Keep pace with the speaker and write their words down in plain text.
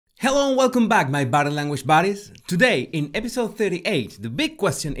Hello and welcome back, my body language buddies. Today, in episode 38, the big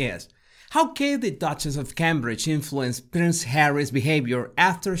question is, how can the Duchess of Cambridge influence Prince Harry's behavior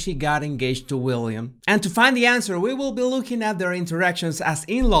after she got engaged to William? And to find the answer, we will be looking at their interactions as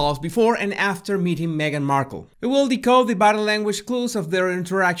in-laws before and after meeting Meghan Markle. We will decode the body language clues of their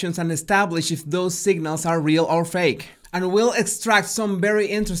interactions and establish if those signals are real or fake. And we'll extract some very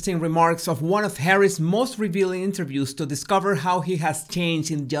interesting remarks of one of Harry's most revealing interviews to discover how he has changed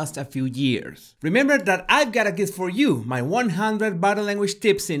in just a few years. Remember that I've got a gift for you, my 100 body language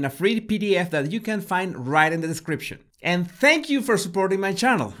tips in a free PDF that you can find right in the description. And thank you for supporting my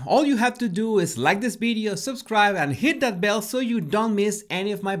channel. All you have to do is like this video, subscribe and hit that bell so you don't miss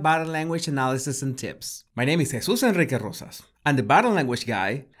any of my body language analysis and tips. My name is Jesus Enrique Rosas. I'm the body language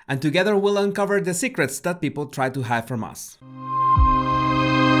guy, and together we'll uncover the secrets that people try to hide from us.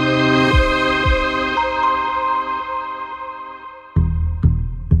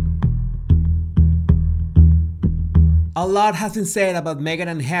 A lot has been said about Meghan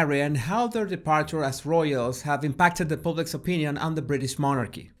and Harry and how their departure as royals have impacted the public's opinion on the British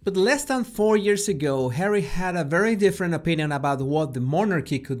monarchy. But less than 4 years ago, Harry had a very different opinion about what the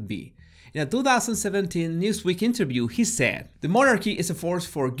monarchy could be. In a 2017 Newsweek interview, he said, "The monarchy is a force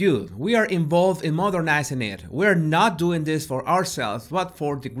for good. We are involved in modernizing it. We are not doing this for ourselves, but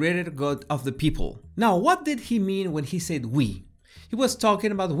for the greater good of the people." Now, what did he mean when he said we? He was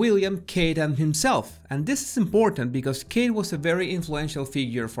talking about William, Kate, and himself, and this is important because Kate was a very influential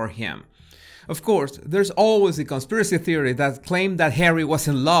figure for him. Of course, there's always a conspiracy theory that claimed that Harry was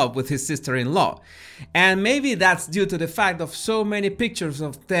in love with his sister-in-law, and maybe that's due to the fact of so many pictures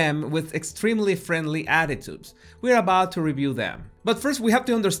of them with extremely friendly attitudes. We're about to review them. But first we have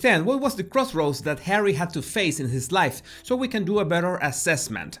to understand what was the crossroads that Harry had to face in his life so we can do a better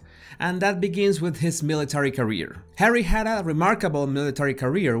assessment. And that begins with his military career. Harry had a remarkable military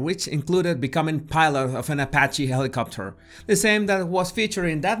career which included becoming pilot of an Apache helicopter, the same that was featured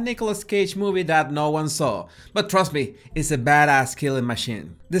in that Nicolas Cage movie that no one saw, but trust me, it's a badass killing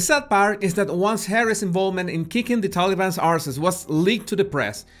machine. The sad part is that once Harry's involvement in kicking the Taliban's arses was leaked to the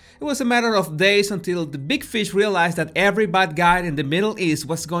press, it was a matter of days until the big fish realized that every bad guy in the Middle East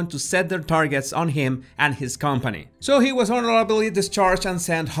was going to set their targets on him and his company. So he was honorably discharged and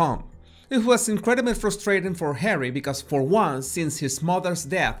sent home. It was incredibly frustrating for Harry because for once since his mother's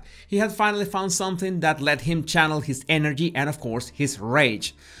death, he had finally found something that let him channel his energy and of course his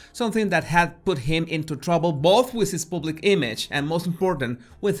rage. Something that had put him into trouble both with his public image and most important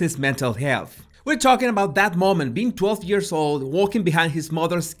with his mental health. We're talking about that moment. Being 12 years old, walking behind his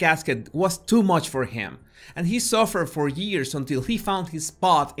mother's casket was too much for him, and he suffered for years until he found his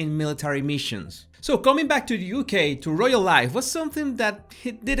spot in military missions. So coming back to the UK, to royal life, was something that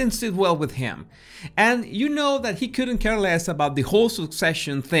didn't sit well with him. And you know that he couldn't care less about the whole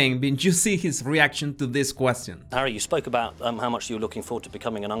succession thing, didn't you see his reaction to this question? Harry, you spoke about how much you were looking forward to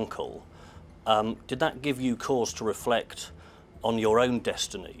becoming an uncle. Did that give you cause to reflect on your own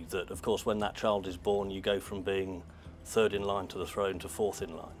destiny, that of course when that child is born you go from being third in line to the throne to fourth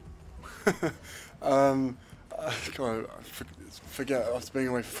in line? God, forget, after being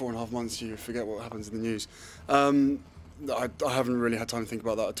away for 4.5 months you forget what happens in the news. I haven't really had time to think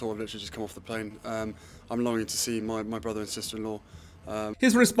about that at all. I've literally just come off the plane. I'm longing to see my brother and sister-in-law.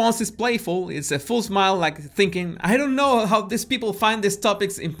 His response is playful. It's a full smile, like thinking, I don't know how these people find these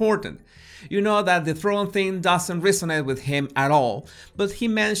topics important. You know that the throne thing doesn't resonate with him at all, but he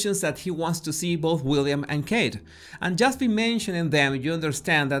mentions that he wants to see both William and Kate, and just by mentioning them you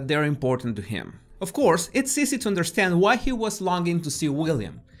understand that they're important to him. Of course, it's easy to understand why he was longing to see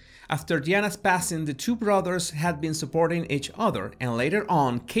William. After Diana's passing, the two brothers had been supporting each other, and later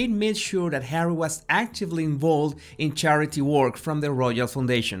on, Kate made sure that Harry was actively involved in charity work from the Royal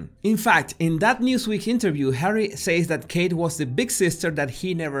Foundation. In fact, in that Newsweek interview, Harry says that Kate was the big sister that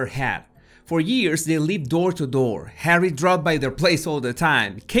he never had. For years, they lived door to door. Harry dropped by their place all the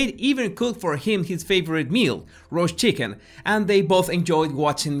time. Kate even cooked for him his favorite meal, roast chicken, and they both enjoyed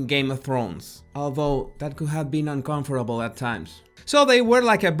watching Game of Thrones. Although, that could have been uncomfortable at times. So they were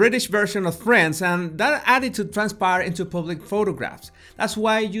like a British version of friends, and that attitude transpired into public photographs. That's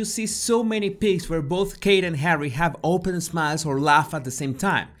why you see so many pics where both Kate and Harry have open smiles or laugh at the same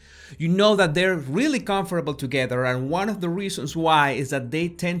time. You know that they're really comfortable together, and one of the reasons why is that they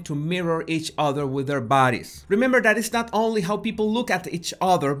tend to mirror each other with their bodies. Remember that it's not only how people look at each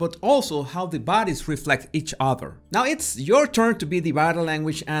other, but also how the bodies reflect each other. Now it's your turn to be the body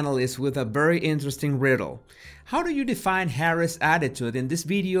language analyst with a very interesting riddle. How do you define Harry's attitude in this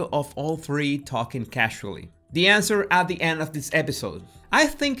video of all three talking casually? The answer at the end of this episode. I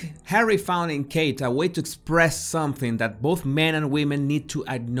think Harry found in Kate a way to express something that both men and women need to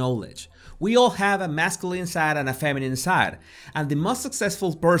acknowledge. We all have a masculine side and a feminine side, and the most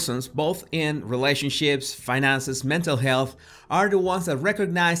successful persons, both in relationships, finances, mental health, are the ones that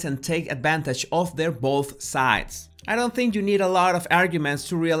recognize and take advantage of their both sides. I don't think you need a lot of arguments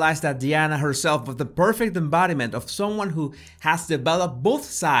to realize that Diana herself was the perfect embodiment of someone who has developed both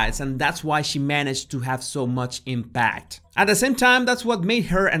sides, and that's why she managed to have so much impact. At the same time, that's what made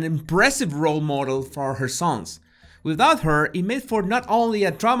her an impressive role model for her sons. Without her, it made for not only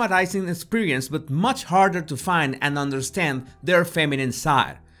a traumatizing experience, but much harder to find and understand their feminine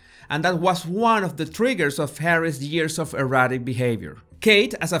side. And that was one of the triggers of Harry's years of erratic behavior.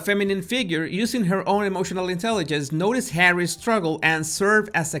 Kate, as a feminine figure, using her own emotional intelligence, noticed Harry's struggle and served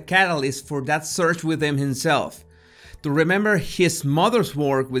as a catalyst for that search within himself. To remember his mother's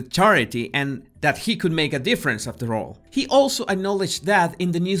work with charity and that he could make a difference after all. He also acknowledged that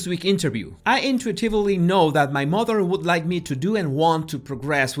in the Newsweek interview. I intuitively know that my mother would like me to do and want to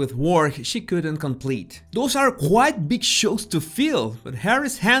progress with work she couldn't complete. Those are quite big shoes to fill, but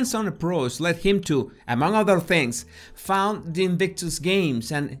Harry's hands-on approach led him to, among other things, found the Invictus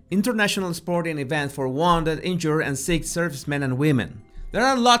Games, an international sporting event for wounded, injured and sick servicemen and women. There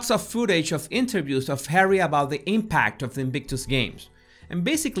are lots of footage of interviews of Harry about the impact of the Invictus Games. And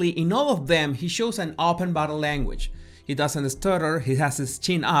basically in all of them he shows an open body language. He doesn't stutter, he has his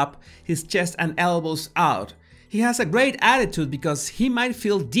chin up, his chest and elbows out. He has a great attitude because he might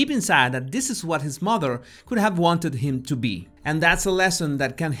feel deep inside that this is what his mother could have wanted him to be. And that's a lesson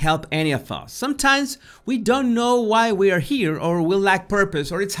that can help any of us. Sometimes we don't know why we are here, or we lack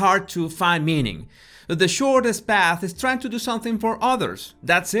purpose, or it's hard to find meaning. The shortest path is trying to do something for others.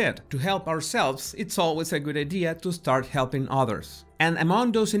 That's it. To help ourselves, it's always a good idea to start helping others. And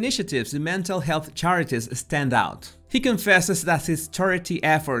among those initiatives, the mental health charities stand out. He confesses that his charity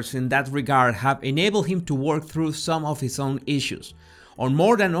efforts in that regard have enabled him to work through some of his own issues. On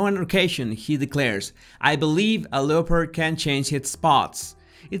more than one occasion, he declares, "I believe a leopard can change its spots."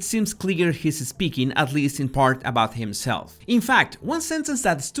 It seems clear he's speaking, at least in part, about himself. In fact, one sentence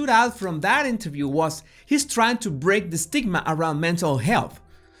that stood out from that interview was, he's trying to break the stigma around mental health.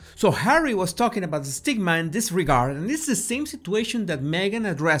 So Harry was talking about the stigma in this regard, and it's the same situation that Meghan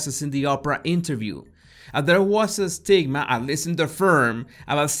addresses in the Oprah interview. There was a stigma, at least in the firm,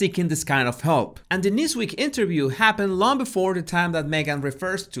 about seeking this kind of help. And the Newsweek interview happened long before the time that Meghan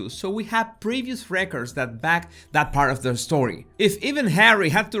refers to, so we have previous records that back that part of their story. If even Harry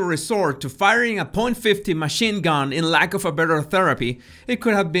had to resort to firing a .50 machine gun in lack of a better therapy, it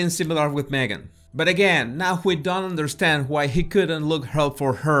could have been similar with Meghan. But again, now we don't understand why he couldn't look help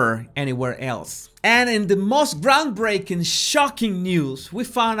for her anywhere else. And in the most groundbreaking, shocking news, we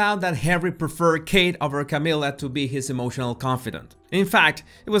found out that Harry preferred Kate over Camilla to be his emotional confidant. In fact,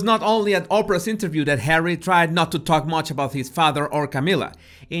 it was not only at Oprah's interview that Harry tried not to talk much about his father or Camilla.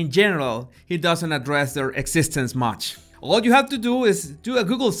 In general, he doesn't address their existence much. All you have to do is do a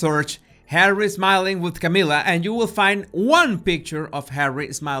Google search, Harry smiling with Camilla, and you will find one picture of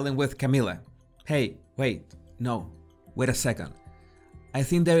Harry smiling with Camilla. Hey, wait, no, wait a second. I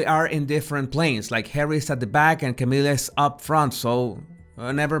think they are in different planes, like Harry's at the back and Camilla's up front, so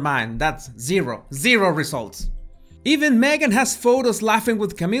never mind, that's zero results. Even Meghan has photos laughing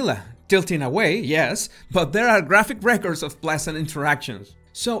with Camilla, tilting away, yes, but there are graphic records of pleasant interactions.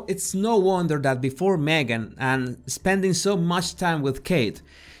 So it's no wonder that before Meghan and spending so much time with Kate,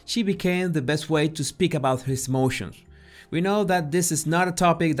 she became the best way to speak about his emotions. We know that this is not a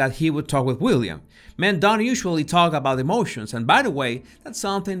topic that he would talk with William. Men don't usually talk about emotions, and by the way, that's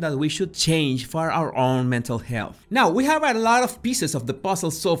something that we should change for our own mental health. Now, we have a lot of pieces of the puzzle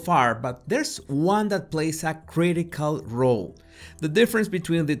so far, but there's one that plays a critical role. The difference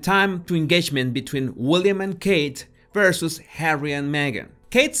between the time to engagement between William and Kate versus Harry and Meghan.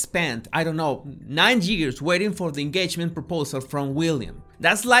 Kate spent, 9 years waiting for the engagement proposal from William.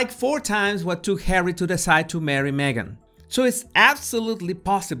 That's like 4 times what took Harry to decide to marry Meghan. So it's absolutely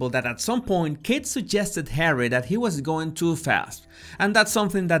possible that at some point Kate suggested Harry that he was going too fast, and that's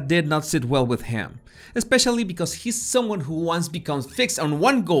something that did not sit well with him, especially because he's someone who once becomes fixed on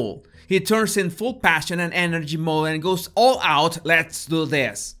one goal. He turns in full passion and energy mode and goes all out, let's do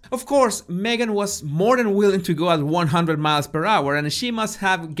this. Of course, Meghan was more than willing to go at 100 miles per hour, and she must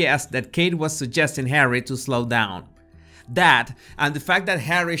have guessed that Kate was suggesting Harry to slow down. That, and the fact that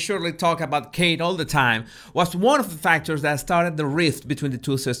Harry surely talked about Kate all the time, was one of the factors that started the rift between the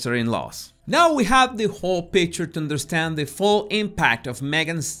two sister-in-laws. Now we have the whole picture to understand the full impact of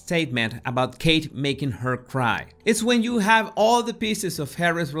Meghan's statement about Kate making her cry. It's when you have all the pieces of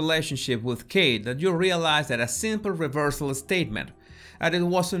Harry's relationship with Kate that you realize that a simple reversal statement, that it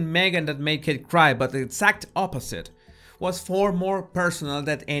wasn't Meghan that made Kate cry but the exact opposite, was far more personal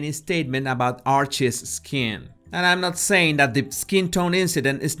than any statement about Archie's skin. And I'm not saying that the skin tone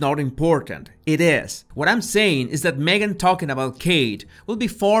incident is not important. It is. What I'm saying is that Meghan talking about Kate will be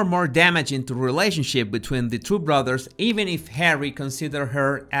far more damaging to the relationship between the two brothers, even if Harry considered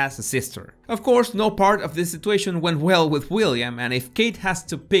her as a sister. Of course, no part of this situation went well with William, and if Kate has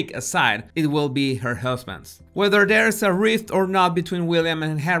to pick a side, it will be her husband's. Whether there's a rift or not between William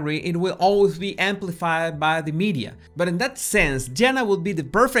and Harry, it will always be amplified by the media. But in that sense, Jenna would be the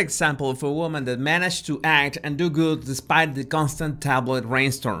perfect example of a woman that managed to act and do good despite the constant tabloid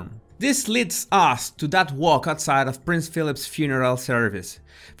rainstorm. This leads us to that walk outside of Prince Philip's funeral service.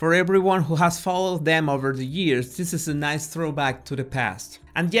 For everyone who has followed them over the years, this is a nice throwback to the past.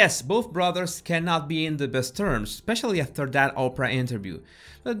 And yes, both brothers cannot be in the best terms, especially after that Oprah interview.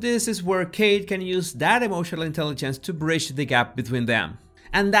 But this is where Kate can use that emotional intelligence to bridge the gap between them.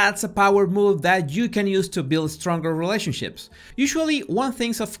 And that's a power move that you can use to build stronger relationships. Usually one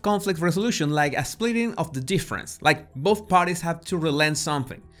thinks of conflict resolution like a splitting of the difference, like both parties have to relent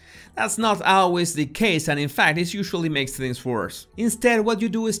something. That's not always the case, and in fact it usually makes things worse. Instead, what you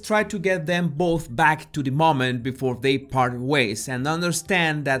do is try to get them both back to the moment before they part ways and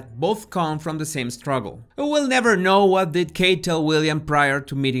understand that both come from the same struggle. We'll never know what did Kate tell William prior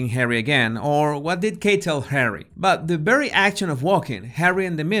to meeting Harry again, or what did Kate tell Harry. But the very action of walking Harry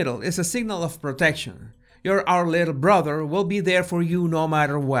in the middle is a signal of protection. Our little brother will be there for you no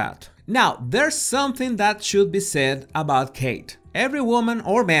matter what. Now, there's something that should be said about Kate. Every woman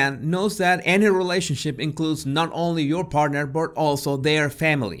or man knows that any relationship includes not only your partner but also their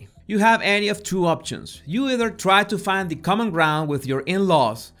family. You have any of two options. You either try to find the common ground with your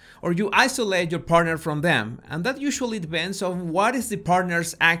in-laws, or you isolate your partner from them, and that usually depends on what is the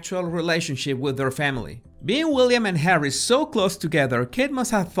partner's actual relationship with their family. Being William and Harry so close together, Kate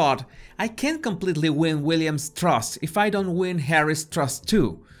must have thought, I can't completely win William's trust if I don't win Harry's trust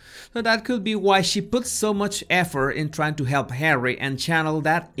too. So that could be why she put so much effort in trying to help Harry and channel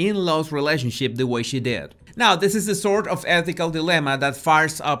that in-laws relationship the way she did. Now, this is the sort of ethical dilemma that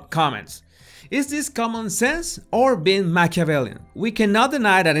fires up comments. Is this common sense or being Machiavellian? We cannot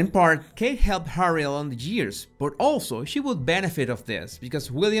deny that in part, Kate helped Harry along the years, but also she would benefit of this because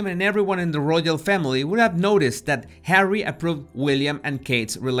William and everyone in the royal family would have noticed that Harry approved William and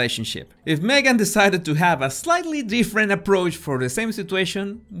Kate's relationship. If Meghan decided to have a slightly different approach for the same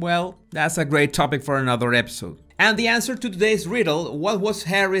situation, well, that's a great topic for another episode. And the answer to today's riddle, what was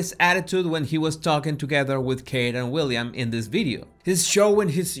Harry's attitude when he was talking together with Kate and William in this video? He's showing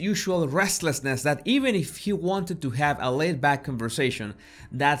his usual restlessness that even if he wanted to have a laid-back conversation,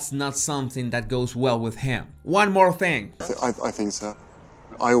 that's not something that goes well with him. One more thing. I think so.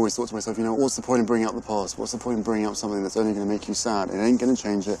 I always thought to myself, you know, what's the point in bringing up the past? What's the point in bringing up something that's only going to make you sad? It ain't going to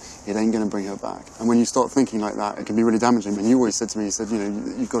change it. It ain't going to bring her back. And when you start thinking like that, it can be really damaging. And you always said to me, you said, you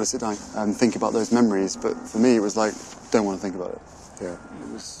know, you've got to sit down and think about those memories. But for me, it was like, don't want to think about it. Yeah.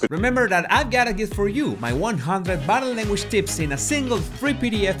 Remember that I've got a gift for you, my 100 body language tips in a single free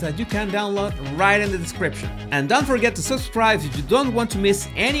PDF that you can download right in the description. And don't forget to subscribe if you don't want to miss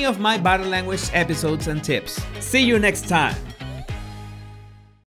any of my body language episodes and tips. See you next time!